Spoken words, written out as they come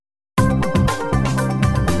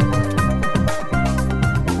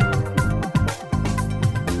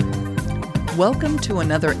Welcome to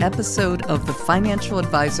another episode of the Financial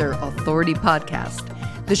Advisor Authority Podcast,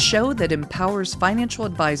 the show that empowers financial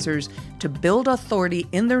advisors to build authority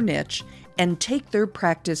in their niche and take their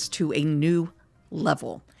practice to a new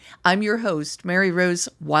level. I'm your host, Mary Rose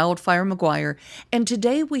Wildfire McGuire, and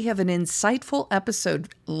today we have an insightful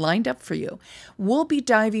episode lined up for you. We'll be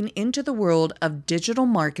diving into the world of digital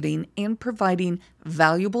marketing and providing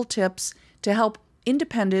valuable tips to help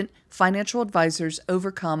independent financial advisors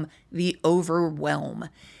overcome the overwhelm.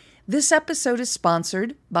 This episode is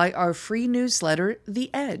sponsored by our free newsletter,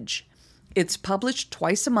 The Edge. It's published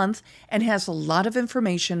twice a month and has a lot of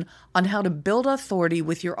information on how to build authority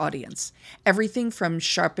with your audience. Everything from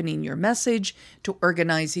sharpening your message to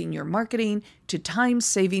organizing your marketing to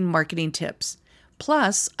time-saving marketing tips.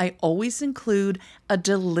 Plus, I always include a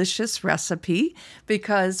delicious recipe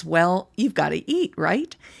because, well, you've got to eat,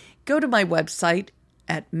 right? Go to my website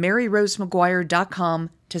at maryrosemcguire.com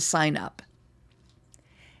to sign up.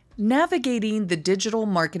 Navigating the digital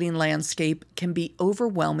marketing landscape can be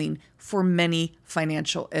overwhelming for many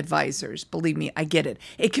financial advisors. Believe me, I get it.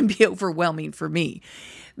 It can be overwhelming for me.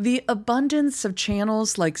 The abundance of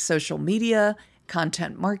channels like social media,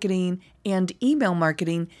 content marketing, and email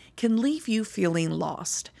marketing can leave you feeling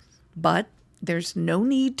lost. But there's no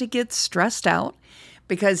need to get stressed out,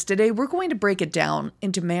 because today we're going to break it down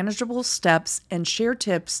into manageable steps and share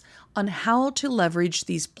tips on how to leverage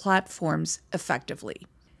these platforms effectively.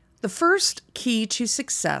 The first key to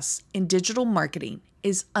success in digital marketing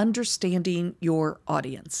is understanding your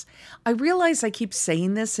audience. I realize I keep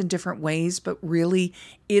saying this in different ways, but really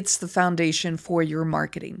it's the foundation for your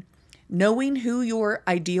marketing. Knowing who your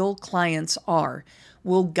ideal clients are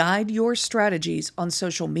will guide your strategies on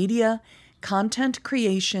social media, content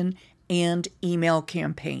creation, and email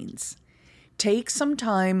campaigns. Take some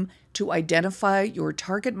time to identify your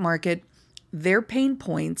target market, their pain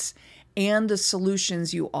points, and the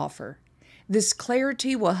solutions you offer. This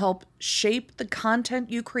clarity will help shape the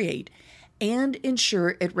content you create and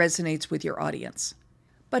ensure it resonates with your audience.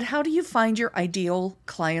 But how do you find your ideal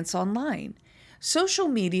clients online? Social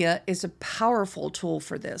media is a powerful tool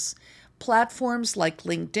for this. Platforms like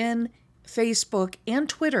LinkedIn, Facebook, and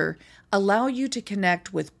Twitter allow you to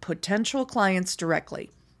connect with potential clients directly.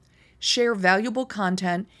 Share valuable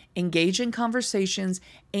content, engage in conversations,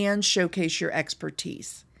 and showcase your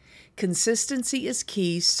expertise. Consistency is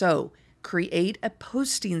key, so create a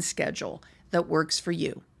posting schedule that works for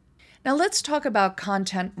you. Now let's talk about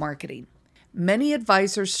content marketing. Many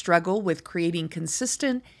advisors struggle with creating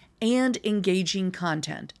consistent and engaging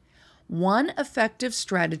content. One effective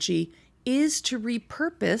strategy is to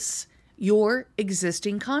repurpose your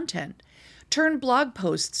existing content. Turn blog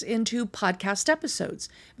posts into podcast episodes,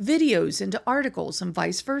 videos into articles, and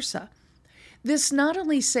vice versa. This not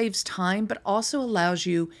only saves time, but also allows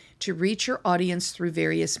you to reach your audience through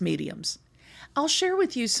various mediums. I'll share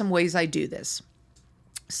with you some ways I do this.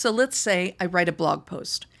 So let's say I write a blog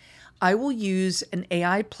post. I will use an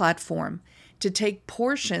AI platform to take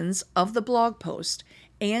portions of the blog post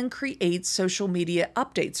and create social media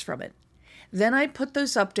updates from it. Then I put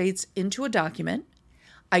those updates into a document.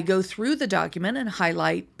 I go through the document and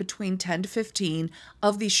highlight between 10 to 15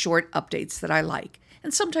 of these short updates that I like.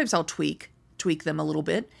 And sometimes I'll tweak them a little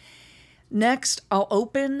bit. Next, I'll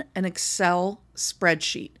open an Excel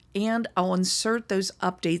spreadsheet and I'll insert those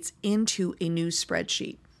updates into a new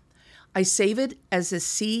spreadsheet. I save it as a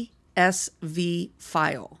CSV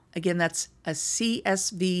file. Again, that's a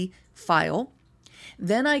CSV file.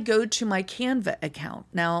 Then I go to my Canva account.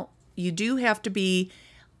 Now, you do have to be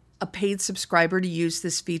a paid subscriber to use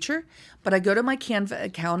this feature, but I go to my Canva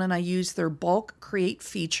account and I use their bulk create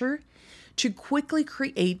feature to quickly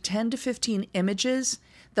create 10 to 15 images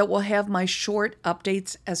that will have my short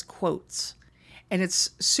updates as quotes. And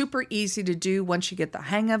it's super easy to do once you get the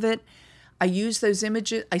hang of it. I use those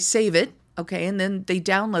images, I save it, okay, and then they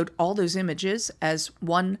download all those images as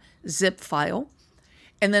one zip file.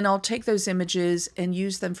 And then I'll take those images and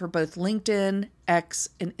use them for both LinkedIn, X,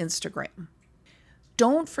 and Instagram.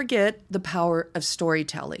 Don't forget the power of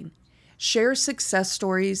storytelling. Share success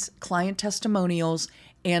stories, client testimonials,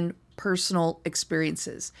 and personal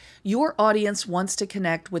experiences. Your audience wants to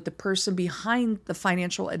connect with the person behind the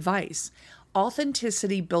financial advice.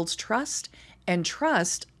 Authenticity builds trust, and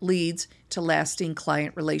trust leads to lasting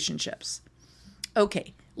client relationships.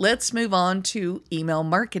 Okay, let's move on to email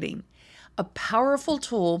marketing, a powerful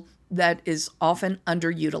tool that is often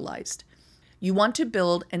underutilized. You want to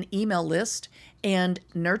build an email list and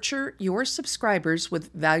nurture your subscribers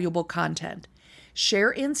with valuable content.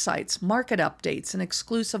 Share insights, market updates, and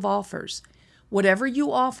exclusive offers. Whatever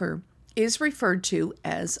you offer is referred to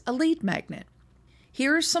as a lead magnet.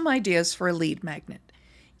 Here are some ideas for a lead magnet.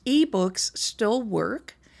 Ebooks still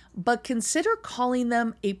work, but consider calling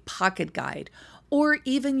them a pocket guide, or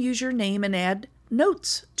even use your name and add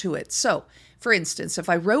notes to it. So, for instance, if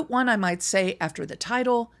I wrote one, I might say after the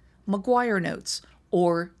title, McGuire Notes,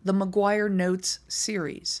 or the McGuire Notes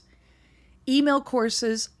series. Email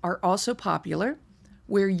courses are also popular,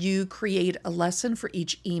 where you create a lesson for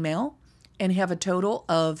each email and have a total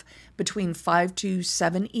of between 5 to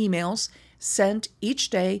 7 emails sent each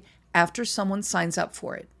day after someone signs up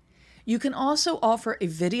for it. You can also offer a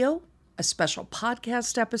video, a special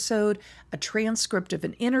podcast episode, a transcript of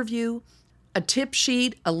an interview, a tip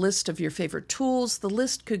sheet, a list of your favorite tools. The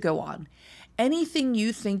list could go on. Anything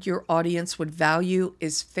you think your audience would value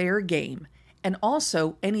is fair game, and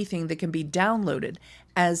also anything that can be downloaded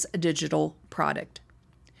as a digital product.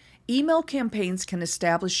 Email campaigns can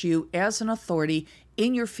establish you as an authority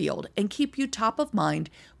in your field and keep you top of mind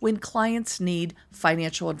when clients need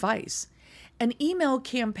financial advice. An email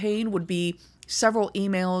campaign would be several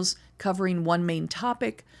emails covering one main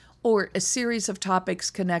topic or a series of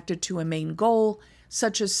topics connected to a main goal,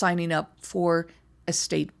 such as signing up for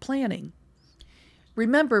estate planning.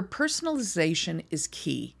 Remember, personalization is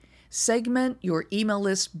key. Segment your email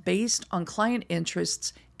list based on client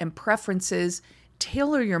interests and preferences.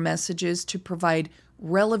 Tailor your messages to provide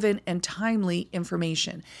relevant and timely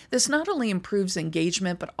information. This not only improves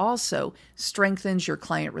engagement, but also strengthens your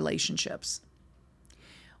client relationships.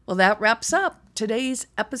 Well, that wraps up today's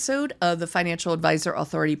episode of the Financial Advisor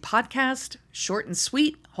Authority podcast. Short and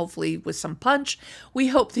sweet, hopefully with some punch. We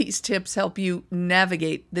hope these tips help you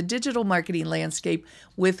navigate the digital marketing landscape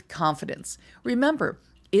with confidence. Remember,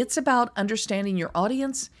 it's about understanding your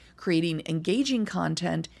audience, creating engaging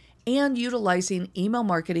content, and utilizing email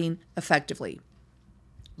marketing effectively.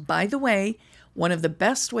 By the way, one of the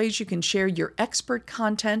best ways you can share your expert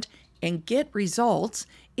content and get results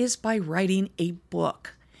is by writing a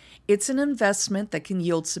book. It's an investment that can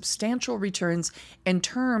yield substantial returns in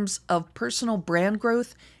terms of personal brand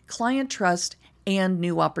growth, client trust, and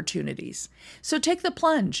new opportunities. So take the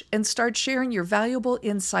plunge and start sharing your valuable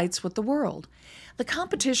insights with the world. The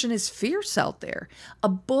competition is fierce out there. A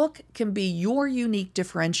book can be your unique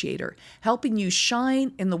differentiator, helping you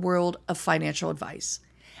shine in the world of financial advice.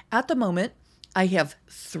 At the moment, I have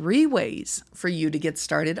 3 ways for you to get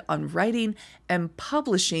started on writing and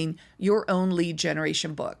publishing your own lead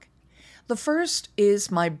generation book. The first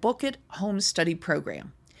is my Book It Home Study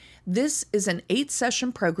program. This is an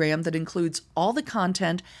 8-session program that includes all the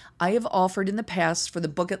content I have offered in the past for the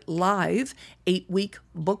Book It Live 8-week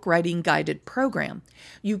book writing guided program.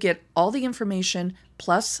 You get all the information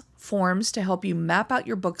plus forms to help you map out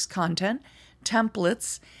your book's content,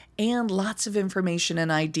 templates, and lots of information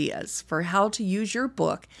and ideas for how to use your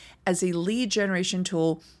book as a lead generation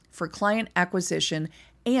tool for client acquisition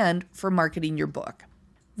and for marketing your book.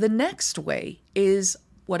 The next way is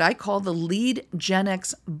what I call the Lead Gen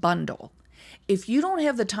X bundle. If you don't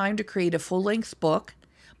have the time to create a full-length book,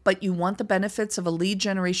 but you want the benefits of a lead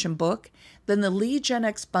generation book, then the Lead Gen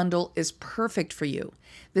X bundle is perfect for you.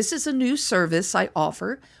 This is a new service I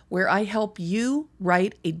offer where I help you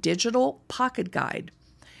write a digital pocket guide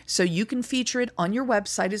so you can feature it on your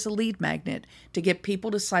website as a lead magnet to get people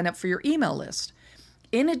to sign up for your email list.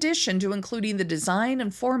 In addition to including the design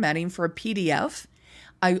and formatting for a PDF,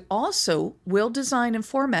 I also will design and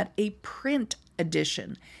format a print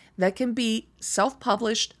edition that can be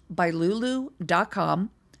self-published by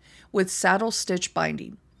lulu.com with saddle stitch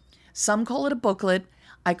binding. Some call it a booklet.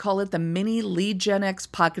 I call it the mini Lead Gen X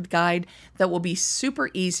pocket guide that will be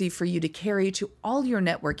super easy for you to carry to all your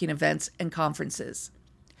networking events and conferences.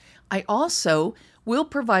 I also will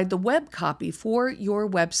provide the web copy for your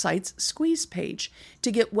website's squeeze page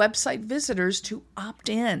to get website visitors to opt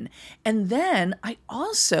in. And then I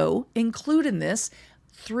also include in this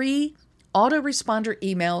 3 autoresponder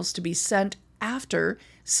emails to be sent after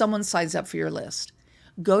someone signs up for your list.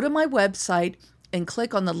 Go to my website and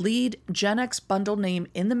click on the Lead Gen X bundle name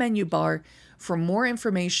in the menu bar for more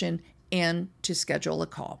information and to schedule a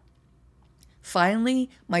call. Finally,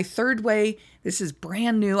 my third way, this is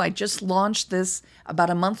brand new. I just launched this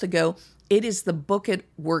about a month ago. It is the Book It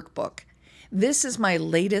Workbook. This is my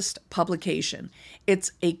latest publication.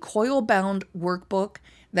 It's a coil-bound workbook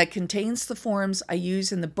that contains the forms I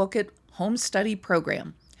use in the Book It Home Study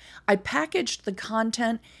program. I packaged the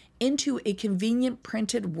content into a convenient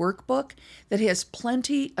printed workbook that has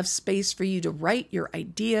plenty of space for you to write your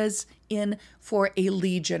ideas in for a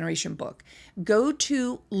lead generation book. Go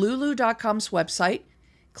to lulu.com's website,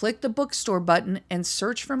 click the bookstore button, and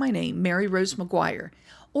search for my name, Mary Rose McGuire.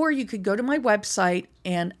 Or you could go to my website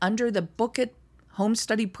and under the Book It Home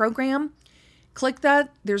Study program, Click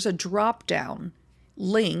that. There's a drop-down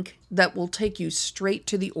link that will take you straight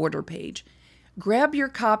to the order page. Grab your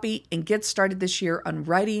copy and get started this year on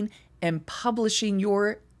writing and publishing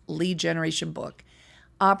your lead generation book.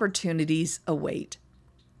 Opportunities await.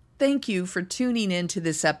 Thank you for tuning in to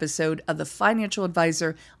this episode of the Financial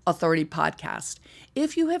Advisor Authority podcast.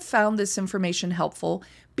 If you have found this information helpful,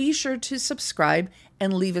 be sure to subscribe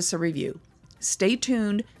and leave us a review. Stay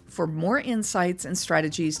tuned for more insights and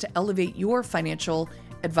strategies to elevate your financial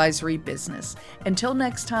advisory business. Until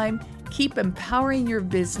next time, keep empowering your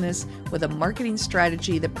business with a marketing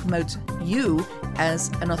strategy that promotes you as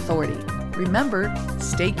an authority. Remember,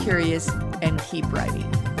 stay curious and keep writing.